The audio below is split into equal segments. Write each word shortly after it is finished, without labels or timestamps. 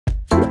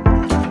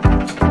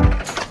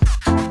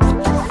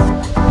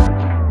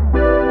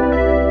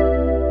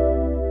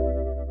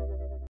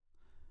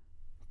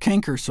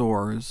Canker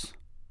sores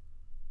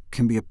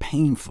can be a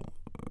painful,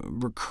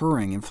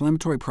 recurring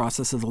inflammatory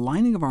process of the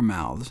lining of our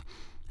mouths,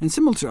 and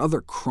similar to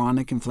other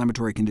chronic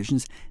inflammatory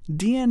conditions,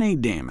 DNA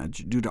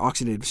damage due to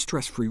oxidative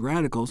stress-free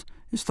radicals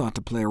is thought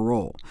to play a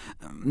role.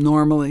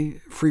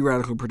 Normally, free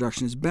radical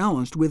production is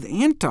balanced with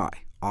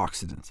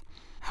antioxidants.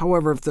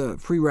 However, if the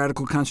free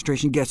radical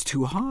concentration gets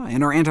too high,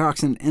 and our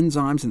antioxidant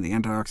enzymes and the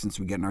antioxidants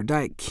we get in our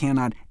diet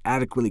cannot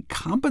adequately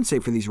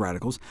compensate for these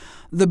radicals,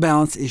 the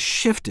balance is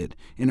shifted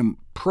in a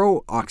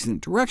pro-oxidant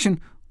direction,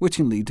 which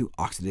can lead to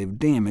oxidative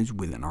damage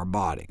within our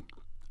body.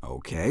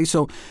 OK,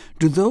 so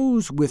do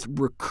those with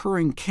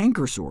recurring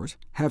canker sores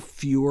have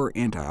fewer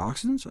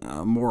antioxidants,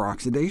 more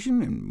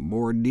oxidation, and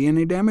more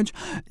DNA damage?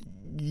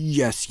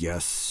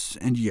 Yes,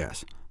 and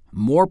yes.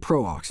 More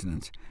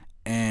pro-oxidants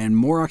and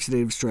more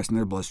oxidative stress in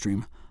their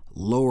bloodstream,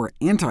 lower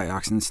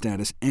antioxidant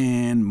status,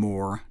 and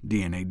more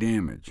DNA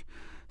damage,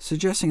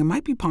 suggesting it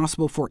might be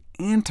possible for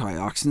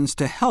antioxidants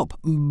to help,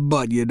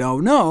 but you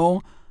don't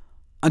know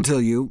until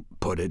you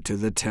put it to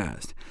the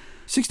test.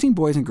 16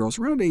 boys and girls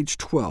around age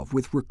 12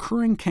 with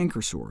recurring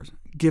canker sores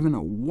given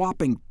a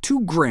whopping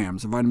 2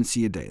 grams of vitamin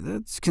C a day.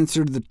 That's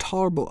considered the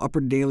tolerable upper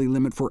daily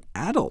limit for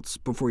adults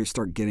before you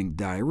start getting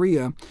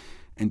diarrhea,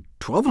 and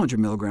 1,200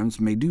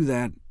 milligrams may do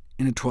that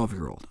in a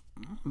 12-year-old.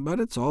 But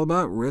it's all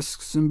about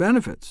risks and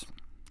benefits.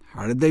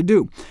 How did they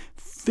do?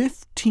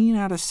 15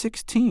 out of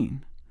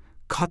 16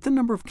 cut the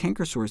number of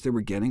canker sores they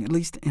were getting at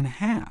least in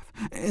half.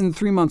 In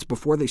 3 months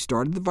before they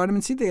started the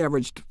vitamin C, they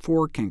averaged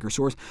 4 canker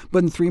sores,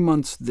 but in 3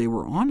 months they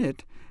were on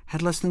it,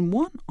 had less than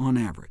 1 on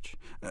average.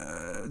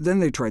 Then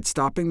they tried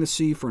stopping the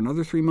C for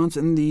another 3 months,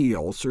 and the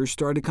ulcers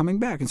started coming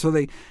back, and so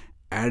they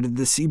added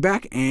the C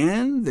back,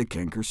 and the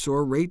canker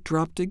sore rate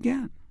dropped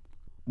again.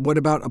 What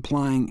about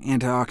applying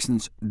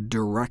antioxidants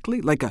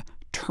directly, like a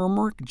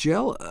turmeric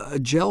gel, a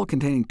gel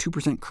containing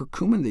 2%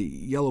 curcumin, the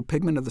yellow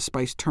pigment of the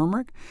spice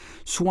turmeric,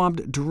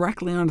 swabbed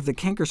directly onto the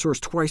canker sores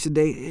twice a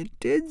day? It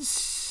did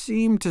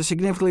seem to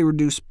significantly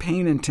reduce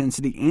pain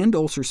intensity and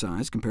ulcer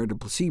size compared to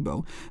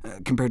placebo,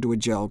 compared to a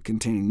gel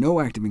containing no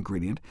active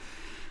ingredient.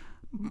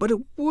 But it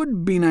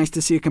would be nice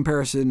to see a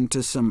comparison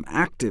to some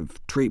active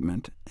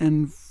treatment,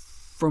 and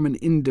from an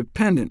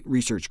independent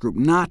research group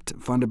not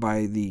funded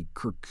by the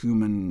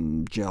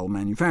curcumin gel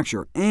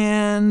manufacturer.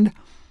 And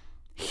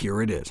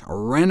here it is, a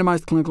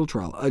randomized clinical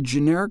trial, a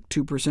generic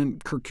 2%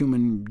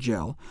 curcumin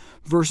gel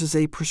versus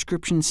a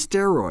prescription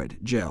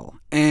steroid gel,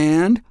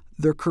 and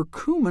the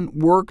curcumin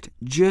worked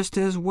just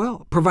as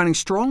well, providing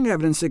strong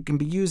evidence it can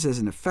be used as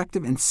an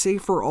effective and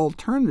safer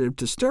alternative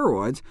to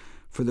steroids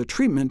for the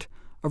treatment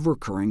of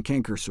recurring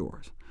canker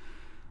sores.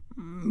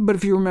 But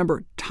if you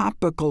remember,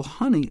 Topical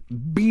Honey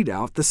beat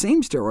out the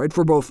same steroid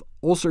for both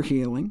ulcer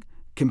healing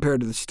compared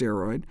to the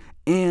steroid,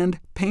 and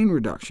pain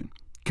reduction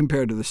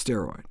compared to the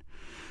steroid.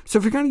 So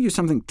if you're going to use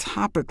something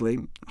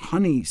topically,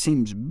 honey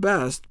seems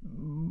best,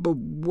 but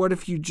what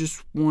if you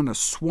just want to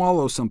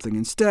swallow something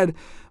instead,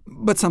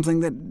 but something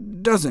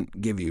that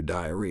doesn't give you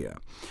diarrhea?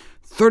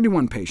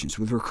 31 patients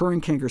with recurring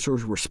canker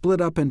sores were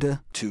split up into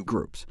 2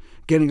 groups,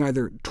 getting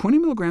either 20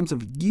 milligrams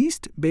of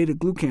yeast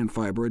beta-glucan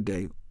fiber a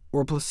day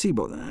or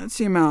placebo. That's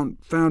the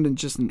amount found in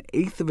just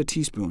 1/8 of a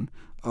teaspoon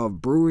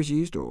of brewer's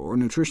yeast or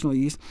nutritional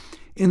yeast.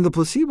 In the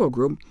placebo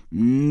group,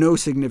 no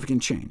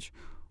significant change,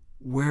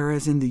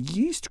 whereas in the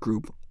yeast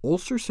group,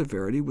 ulcer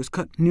severity was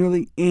cut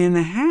nearly in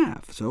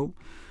half, so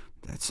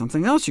that's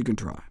something else you can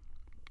try.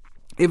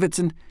 If it's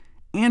an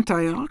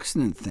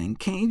antioxidant thing,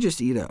 can't you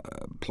just eat a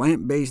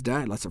plant-based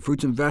diet, lots of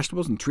fruits and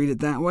vegetables, and treat it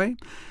that way?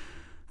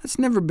 That's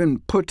never been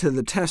put to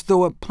the test,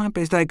 though a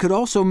plant-based diet could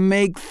also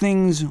make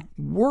things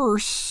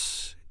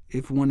worse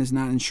if one is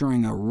not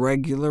ensuring a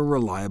regular,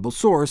 reliable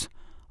source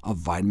of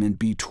vitamin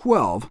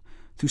B12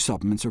 through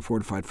supplements or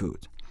fortified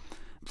foods.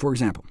 For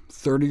example,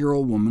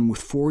 30-year-old woman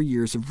with 4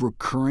 years of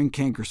recurring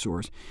canker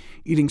sores,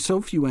 eating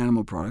so few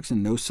animal products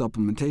and no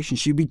supplementation,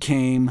 she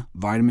became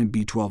vitamin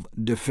B12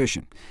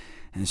 deficient,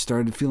 and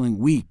started feeling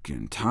weak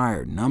and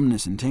tired,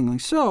 numbness and tingling,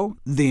 so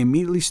they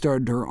immediately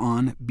started her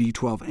on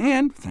B12,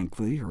 and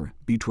thankfully her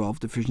B12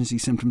 deficiency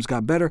symptoms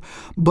got better,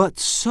 but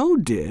so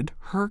did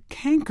her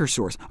canker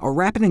sores, a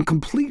rapid and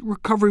complete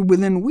recovery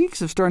within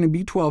weeks of starting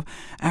B12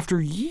 after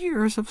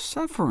years of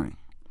suffering.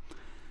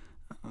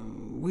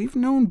 We've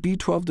known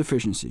B12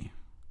 deficiency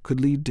could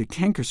lead to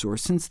canker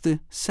sores since the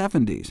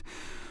 70s,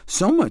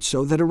 so much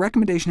so that a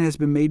recommendation has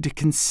been made to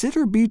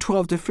consider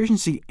B12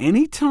 deficiency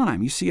any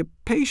time you see a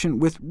patient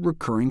with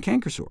recurring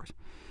canker sores.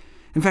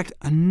 In fact,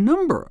 a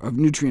number of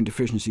nutrient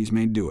deficiencies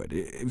may do it.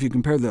 If you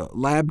compare the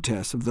lab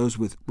tests of those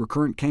with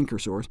recurrent canker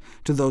sores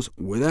to those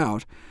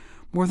without,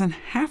 more than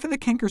half of the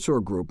canker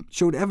sore group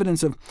showed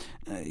evidence of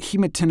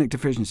hematinic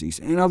deficiencies,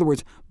 in other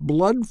words,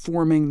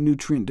 blood-forming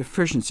nutrient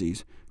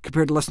deficiencies,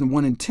 compared to less than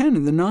 1 in 10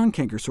 in the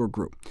non-canker sore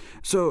group.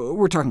 So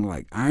we're talking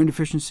like iron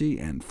deficiency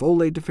and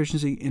folate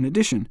deficiency, in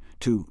addition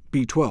to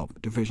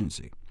B12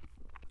 deficiency.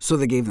 So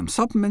they gave them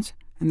supplements,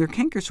 and their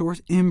canker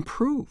sores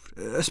improved,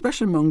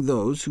 especially among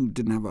those who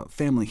didn't have a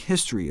family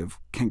history of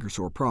canker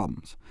sore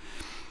problems.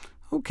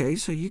 OK,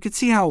 so you could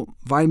see how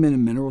vitamin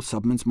and mineral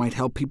supplements might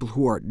help people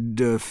who are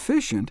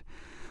deficient,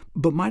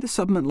 but might a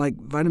supplement like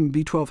vitamin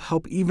B12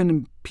 help even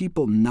in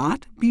people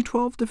not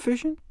B12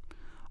 deficient?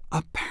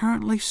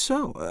 Apparently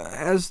so.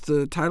 As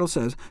the title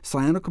says,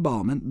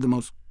 cyanocobalamin, the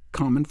most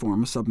common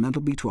form of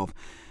supplemental B12,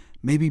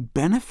 may be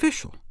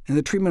beneficial in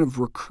the treatment of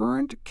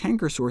recurrent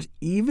canker sores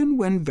even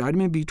when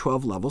vitamin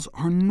B12 levels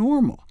are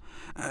normal.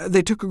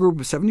 They took a group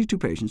of 72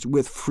 patients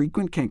with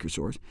frequent canker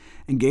sores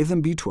and gave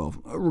them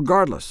B12,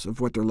 regardless of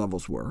what their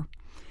levels were,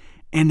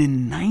 and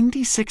in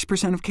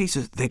 96% of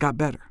cases they got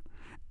better.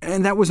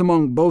 And that was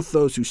among both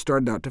those who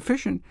started out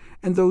deficient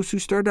and those who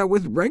started out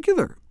with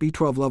regular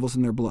B12 levels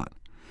in their blood.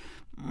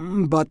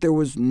 But there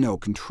was no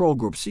control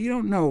group, so you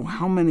don't know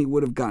how many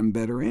would have gotten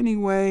better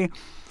anyway,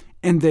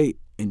 and they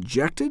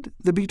injected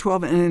the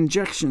B12, and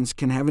injections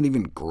can have an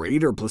even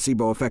greater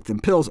placebo effect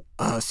than pills,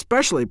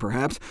 especially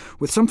perhaps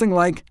with something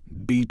like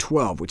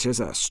B12, which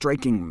has a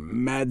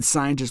striking mad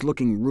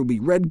scientist-looking ruby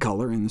red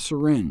color in the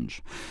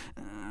syringe.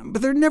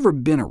 But there had never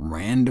been a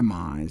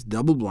randomized,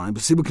 double-blind,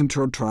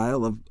 placebo-controlled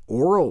trial of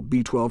oral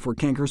B12 for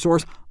canker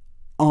sores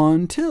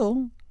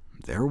until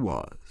there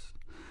was.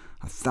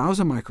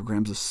 1,000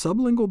 micrograms of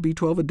sublingual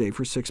B12 a day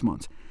for 6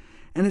 months.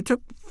 And it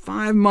took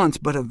 5 months,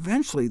 but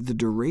eventually the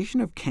duration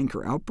of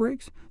canker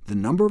outbreaks, the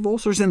number of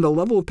ulcers, and the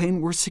level of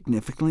pain were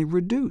significantly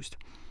reduced.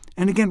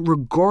 And again,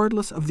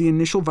 regardless of the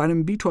initial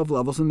vitamin B12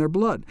 levels in their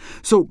blood.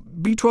 So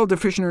B12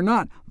 deficient or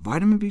not,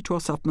 vitamin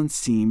B12 supplements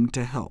seemed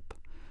to help.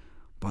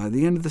 By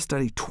the end of the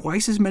study,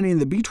 twice as many in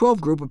the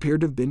B12 group appeared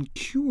to have been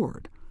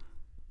cured.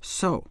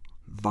 So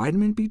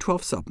vitamin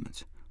B12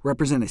 supplements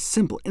represent a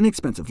simple,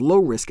 inexpensive,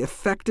 low-risk,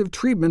 effective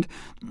treatment,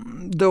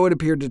 though it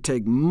appeared to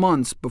take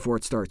months before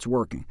it starts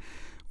working.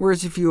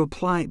 Whereas if you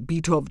apply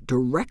B12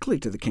 directly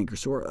to the canker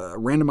sore, a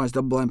randomized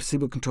double-blind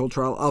placebo-controlled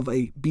trial of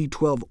a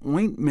B12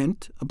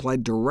 ointment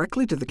applied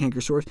directly to the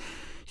canker sores,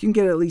 you can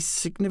get at least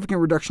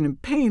significant reduction in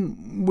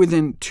pain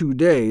within 2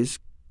 days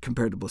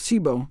compared to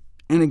placebo,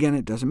 and again,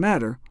 it doesn't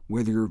matter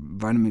whether you're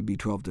vitamin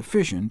B12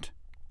 deficient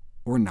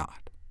or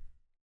not.